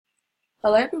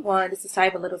Hello everyone, this is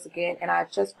Tyva again, and I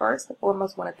just first and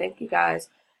foremost want to thank you guys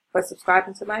for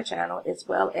subscribing to my channel as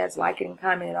well as liking and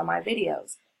commenting on my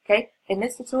videos. Okay, in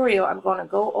this tutorial I'm going to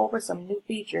go over some new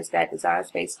features that Design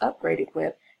Space upgraded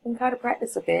with and kind of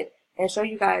practice a bit and show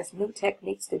you guys new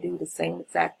techniques to do the same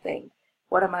exact thing.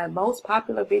 One of my most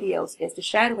popular videos is the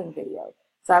shadowing video.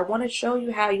 So I want to show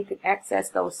you how you can access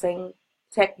those same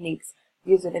techniques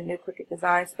using the new Cricut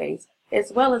Design Space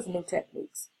as well as new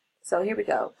techniques. So here we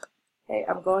go. Okay,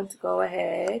 I'm going to go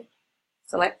ahead,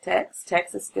 select text.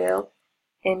 Text is still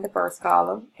in the first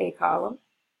column, A column.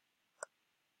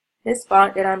 This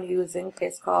font that I'm using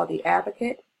is called the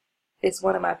Advocate. It's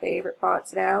one of my favorite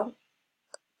fonts now.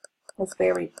 It's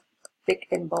very thick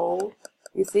and bold.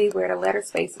 You see where the letter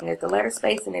spacing is. The letter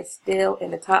spacing is still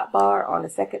in the top bar on the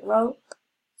second row,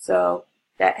 so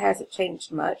that hasn't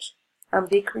changed much. I'm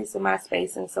decreasing my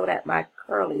spacing so that my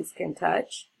curlies can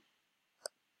touch.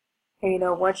 And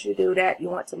once you do that, you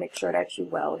want to make sure that you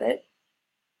weld it.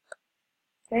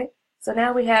 Okay, so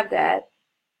now we have that.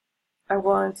 I'm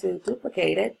going to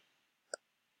duplicate it.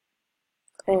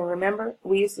 And remember,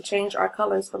 we used to change our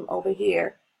colors from over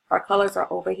here. Our colors are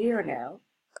over here now.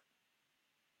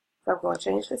 So I'm going to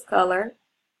change this color,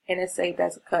 and it's saved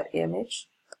as a cut image.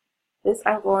 This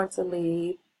I'm going to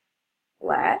leave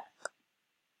black.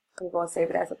 I'm going to save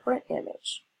it as a print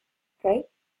image. Okay.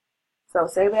 So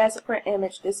save it as a print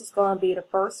image. This is going to be the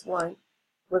first one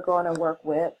we're going to work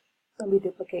with. Let me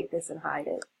duplicate this and hide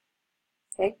it.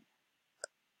 Okay.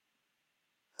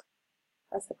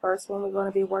 That's the first one we're going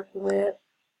to be working with.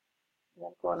 And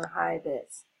I'm going to hide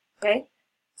this. Okay.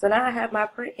 So now I have my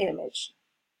print image.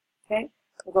 Okay.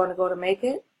 We're going to go to make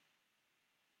it.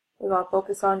 We're going to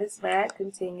focus on this mat.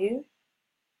 Continue.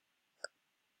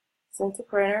 Send to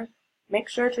printer. Make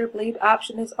sure your bleed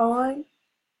option is on.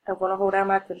 I'm going to hold down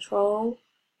my control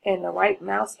and the right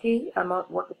mouse key. I'm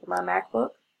working for my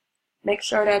MacBook. Make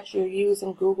sure that you're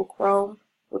using Google Chrome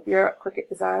with your Cricut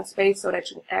Design Space so that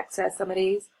you can access some of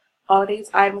these. All of these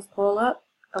items pull up.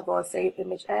 I'm going to save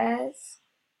image as.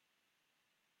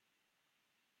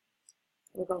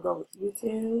 We're going to go with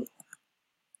YouTube,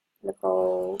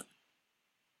 Nicole,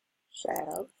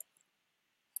 Shadow.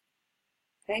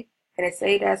 Okay, and it's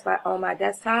saved as on my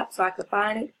desktop so I can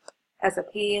find it as a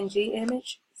PNG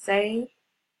image. Save.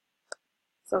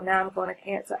 So now I'm going to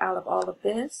cancel out of all of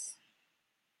this.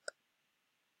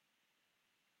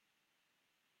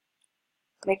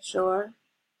 Make sure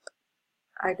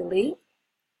I delete.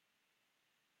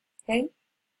 Okay.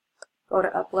 Go to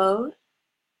upload.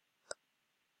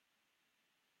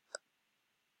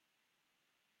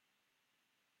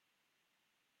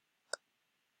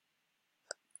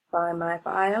 Find my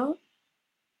file.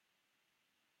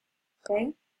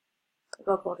 Okay.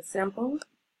 Go to simple.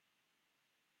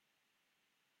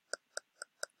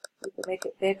 You can make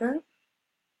it bigger.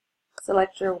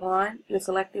 Select your wand, your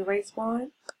select erase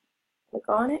wand. Click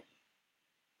on it.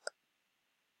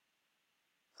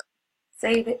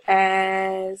 Save it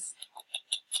as,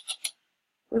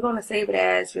 we're going to save it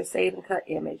as your save and cut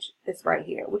image. It's right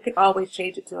here. We can always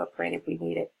change it to a print if we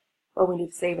need it, but we need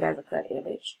to save it as a cut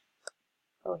image.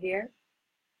 Go here.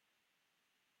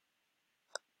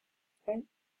 Okay.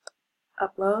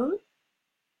 Upload.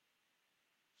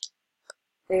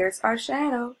 There's our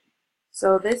shadow.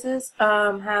 So this is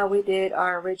how we did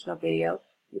our original video.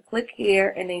 You click here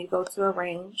and then you go to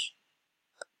arrange,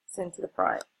 send to the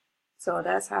front. So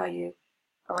that's how you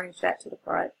arrange that to the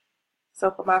front.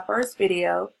 So for my first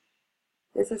video,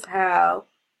 this is how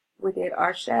we did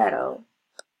our shadow.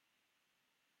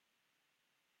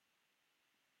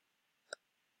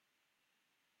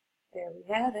 There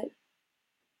we have it.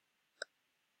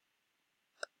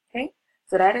 Okay,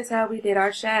 so that is how we did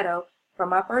our shadow for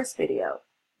my first video.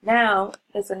 Now,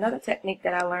 there's another technique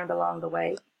that I learned along the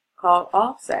way called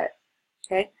offset.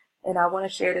 Okay, and I want to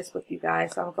share this with you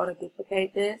guys. So I'm going to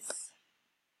duplicate this.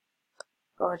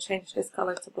 Going to change this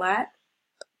color to black.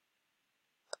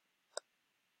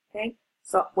 Okay,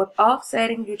 so with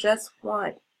offsetting, you just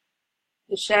want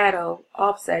the shadow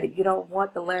offsetting. You don't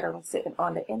want the letter sitting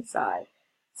on the inside.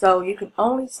 So you can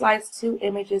only slice 2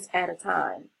 images at a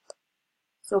time.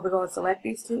 So we're going to select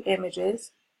these 2 images,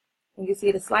 and you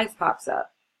see the slice pops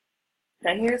up.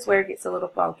 Now here's where it gets a little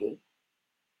funky.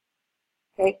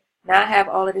 Okay, now I have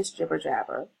all of this jibber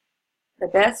jabber. The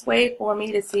best way for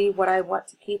me to see what I want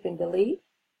to keep and delete,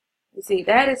 you see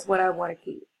that is what I want to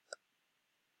keep.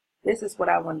 This is what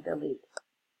I want to delete.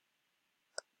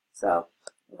 So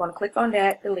I'm going to click on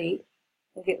that, delete,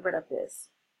 and get rid of this.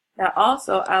 Now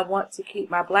also I want to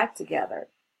keep my black together.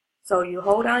 So you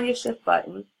hold down your shift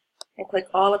button and click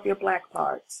all of your black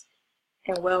parts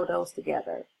and weld those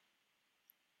together.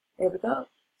 There we go.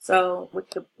 So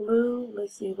with the blue,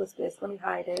 let's see, what's this? Let me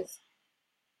hide this.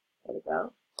 There we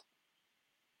go.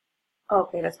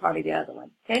 Okay, that's probably the other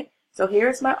one. Okay, so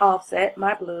here's my offset,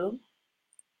 my blue,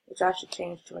 which I should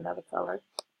change to another color.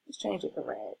 Let's change it to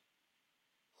red.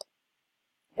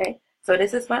 Okay, so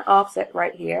this is my offset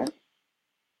right here.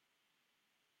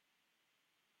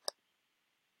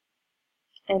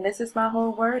 And this is my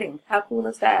whole wording. How cool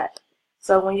is that?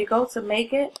 So when you go to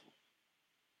make it,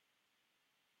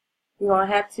 you're going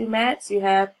to have two mats. You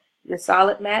have your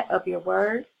solid mat of your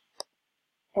word,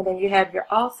 and then you have your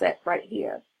offset right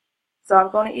here. So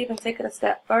I'm going to even take it a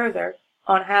step further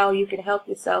on how you can help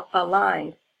yourself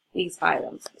align these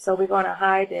items. So we're going to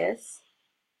hide this.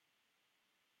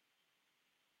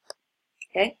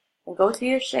 Okay, and go to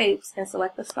your shapes and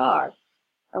select the star.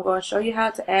 I'm going to show you how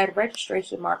to add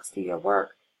registration marks to your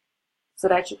work so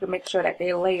that you can make sure that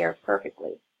they layer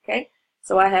perfectly. Okay,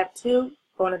 so I have two.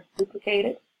 Going to duplicate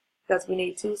it because we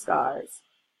need two stars.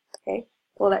 Okay,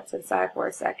 pull that to the side for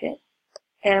a second.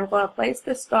 And I'm going to place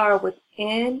the star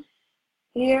within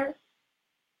here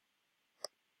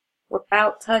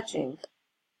without touching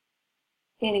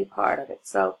any part of it.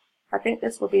 So I think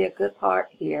this will be a good part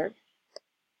here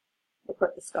to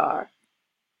put the star.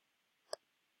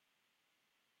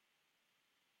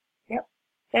 Yep.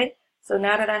 Okay, so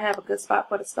now that I have a good spot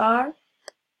for the star,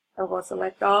 I'm going to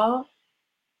select all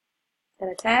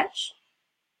and attach.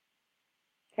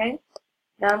 Okay,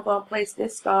 now I'm going to place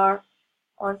this star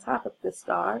on top of this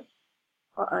star,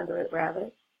 or under it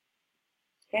rather.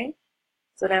 Okay,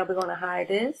 so now we're going to hide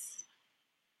this.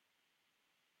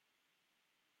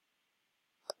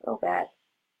 Go back.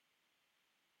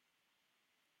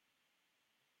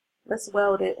 Let's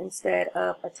weld it instead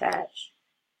of attach.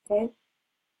 Okay,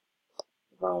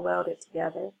 we're going to weld it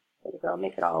together. There we go,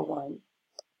 make it all one.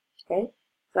 Okay,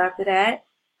 so after that,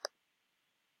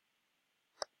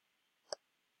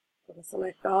 I'm going to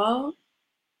select all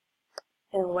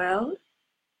and weld.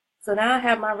 So now I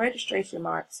have my registration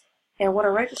marks. And what a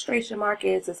registration mark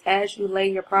is as you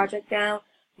lay your project down,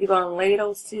 you're going to lay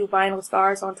those two vinyl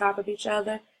stars on top of each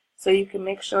other so you can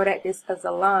make sure that this is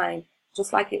aligned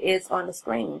just like it is on the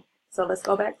screen. So let's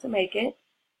go back to make it.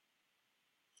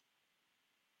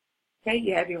 Okay,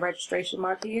 you have your registration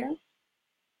mark here,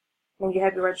 and you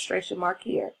have your registration mark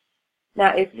here.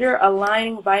 Now, if you're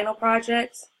aligning vinyl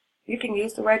projects, you can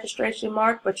use the registration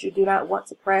mark, but you do not want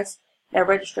to press that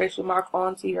registration mark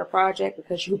onto your project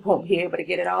because you won't be able to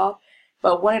get it off.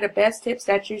 But one of the best tips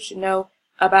that you should know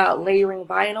about layering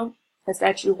vinyl is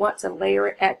that you want to layer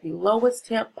it at the lowest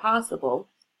temp possible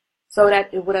so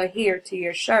that it would adhere to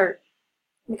your shirt,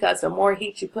 because the more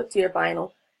heat you put to your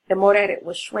vinyl, the more that it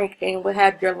will shrink and will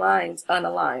have your lines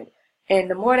unaligned. And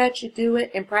the more that you do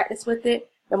it and practice with it,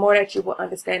 the more that you will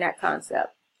understand that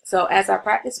concept. So as I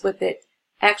practice with it,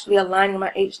 actually aligning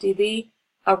my HDV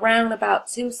around about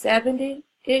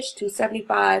 270-ish,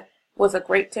 275 was a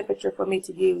great temperature for me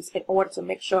to use in order to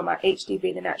make sure my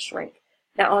HDV did not shrink.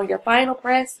 Now on your final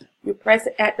press, you press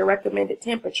it at the recommended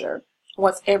temperature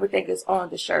once everything is on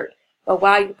the shirt. But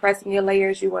while you're pressing your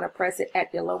layers, you want to press it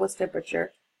at the lowest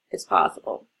temperature as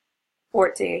possible for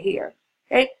it to adhere.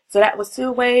 Okay, so that was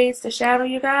two ways to shadow,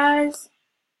 you guys.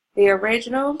 The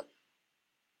original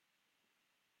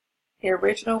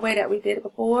way that we did it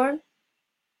before,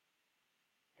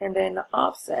 and then the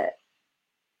offset.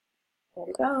 There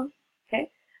we go.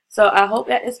 Okay, so I hope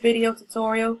that this video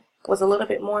tutorial was a little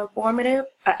bit more informative.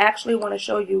 I actually want to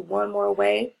show you one more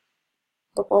way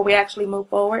before we actually move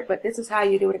forward, but this is how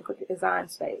you do it in Cricut Design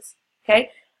Space.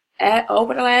 Okay,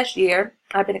 over the last year,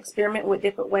 I've been experimenting with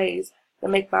different ways to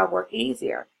make my work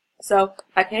easier. So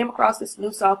I came across this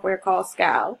new software called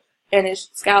Scal, and it's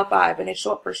Scal 5, and it's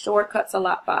short for Shortcuts a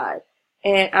Lot 5.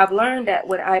 And I've learned that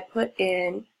when I put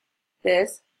in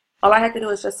this, all I have to do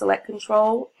is just select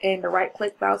Control and the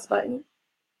right-click mouse button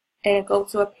and go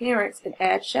to Appearance and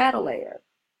add Shadow Layer.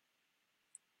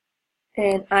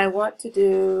 And I want to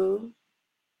do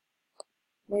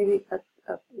maybe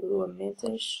a blue or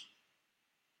mintish.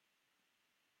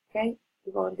 Okay,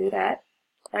 we're going to do that.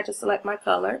 I just select my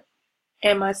color.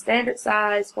 And my standard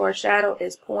size for a shadow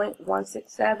is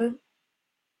 0.167.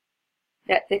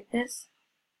 That thickness.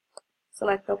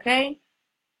 Select OK.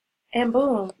 And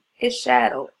boom, it's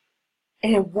shadowed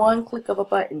in one click of a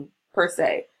button per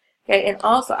se. Okay, and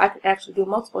also I can actually do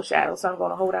multiple shadows. So I'm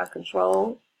going to hold down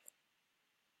Control,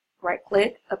 right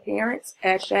click, Appearance,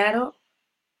 Add Shadow.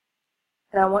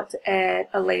 And I want to add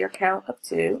a layer count of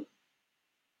 2.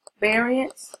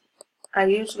 Variance, I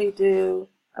usually do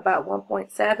about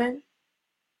 1.7.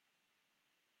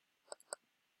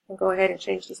 And go ahead and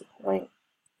change this to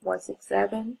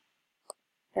 0.167.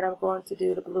 And I'm going to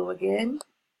do the blue again.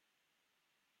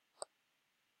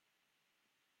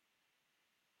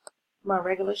 my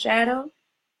regular shadow.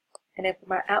 And then for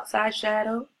my outside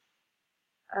shadow,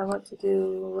 I want to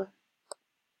do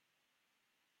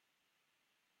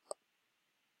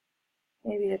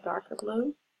maybe a darker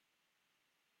blue.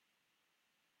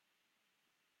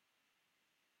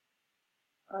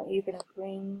 Or even a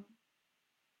green.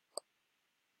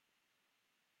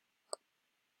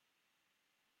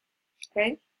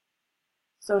 Okay.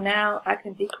 So now I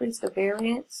can decrease the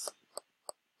variance.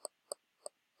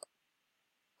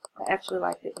 I actually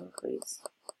like to increase.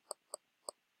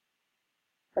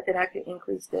 But then I can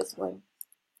increase this one.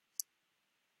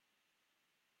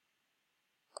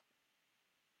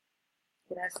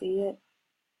 Can I see it?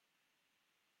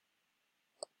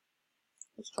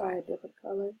 Let's try a different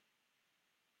color.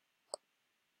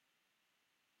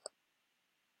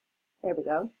 There we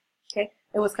go. Okay,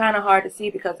 it was kind of hard to see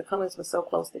because the colors were so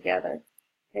close together.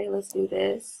 Okay, let's do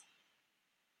this.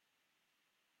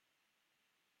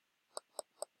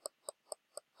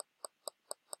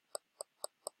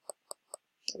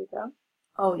 There we go.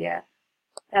 Oh yeah,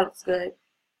 that looks good.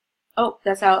 Oh,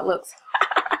 that's how it looks.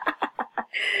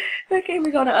 Okay,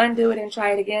 we're going to undo it and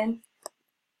try it again.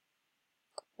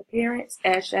 Appearance,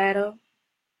 add shadow,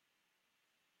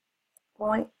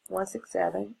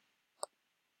 0.167.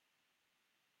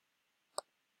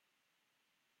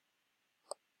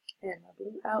 And my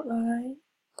blue outline.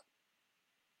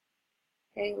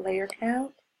 Okay, layer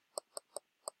count,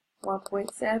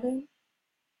 1.7.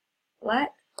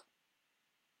 Black.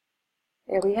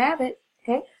 There we have it.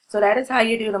 Okay, so that is how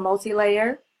you do the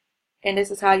multi-layer, and this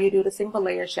is how you do the single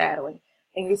layer shadowing.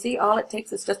 And you see, all it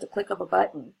takes is just a click of a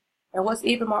button. And what's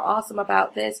even more awesome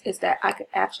about this is that I could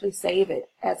actually save it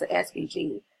as an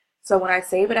SVG. So when I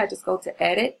save it, I just go to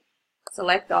Edit,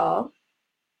 select all,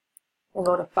 and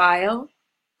go to File,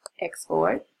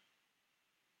 Export.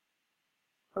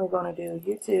 We're going to do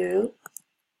YouTube,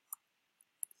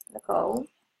 Nicole.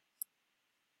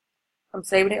 I'm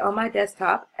saving it on my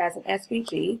desktop as an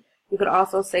SVG. You could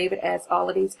also save it as all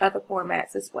of these other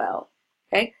formats as well.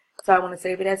 Okay, so I want to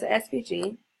save it as an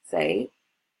SVG, save.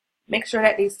 Make sure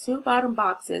that these two bottom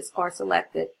boxes are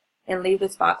selected and leave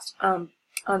this box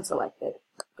unselected.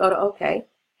 Go to OK,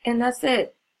 and that's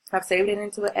it. I've saved it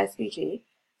into an SVG.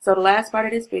 So the last part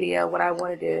of this video, what I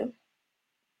want to do,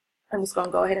 I'm just going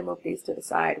to go ahead and move these to the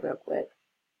side real quick.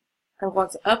 I'm going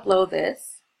to upload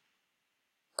this.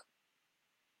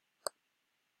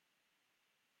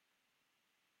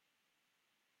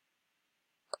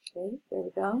 Okay, there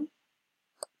we go.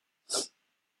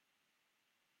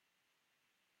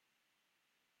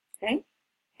 Okay,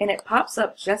 and it pops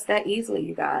up just that easily,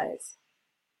 you guys.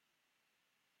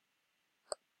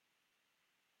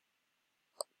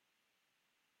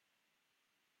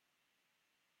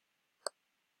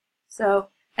 So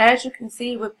as you can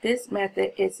see with this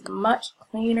method, it's much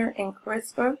cleaner and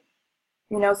crisper.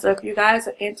 You know, so if you guys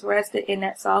are interested in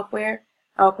that software,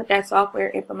 I'll put that software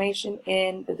information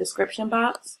in the description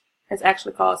box. It's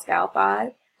actually called Scal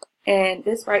 5. And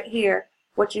this right here,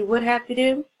 what you would have to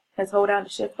do is hold down the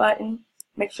shift button.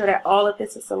 Make sure that all of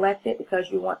this is selected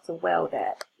because you want to weld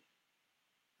that.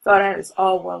 So that is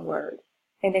all one word.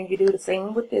 And then you do the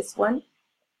same with this one.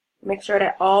 Make sure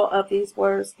that all of these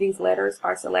words, these letters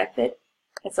are selected.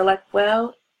 And select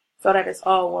weld so that it's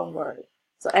all one word.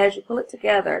 So as you pull it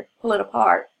together, pull it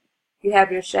apart, you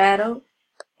have your shadow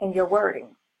and your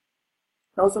wording.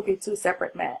 Those will be two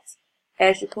separate mats.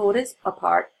 As you pull this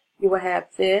apart, you will have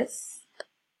this,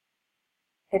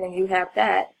 and then you have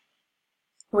that,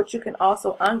 which you can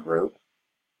also ungroup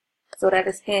so that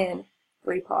it's in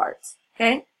 3 parts.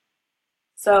 Okay?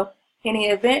 So in the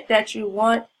event that you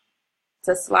want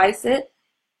to slice it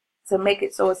to make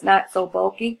it so it's not so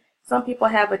bulky, some people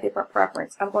have a different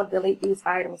preference. I'm going to delete these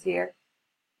items here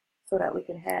so that we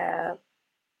can have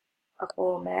a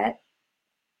full mat.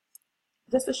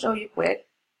 Just to show you quick.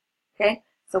 Okay,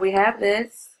 so we have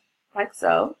this like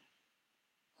so.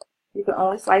 You can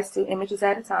only slice 2 images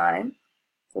at a time.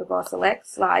 So we're going to select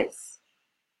slice.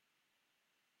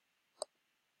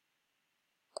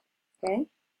 Okay,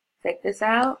 take this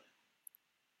out,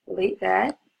 delete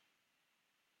that.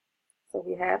 So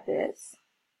we have this.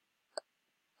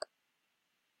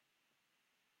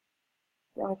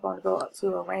 Then we're going to go up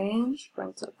to arrange,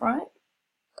 bring to the front.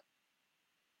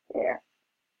 There.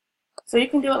 So you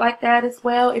can do it like that as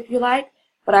well if you like,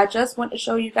 but I just want to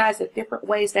show you guys the different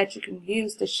ways that you can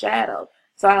use the shadow.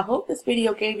 So I hope this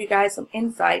video gave you guys some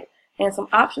insight and some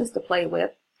options to play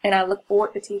with, and I look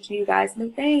forward to teaching you guys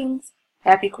new things.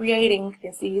 Happy creating,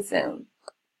 and see you soon.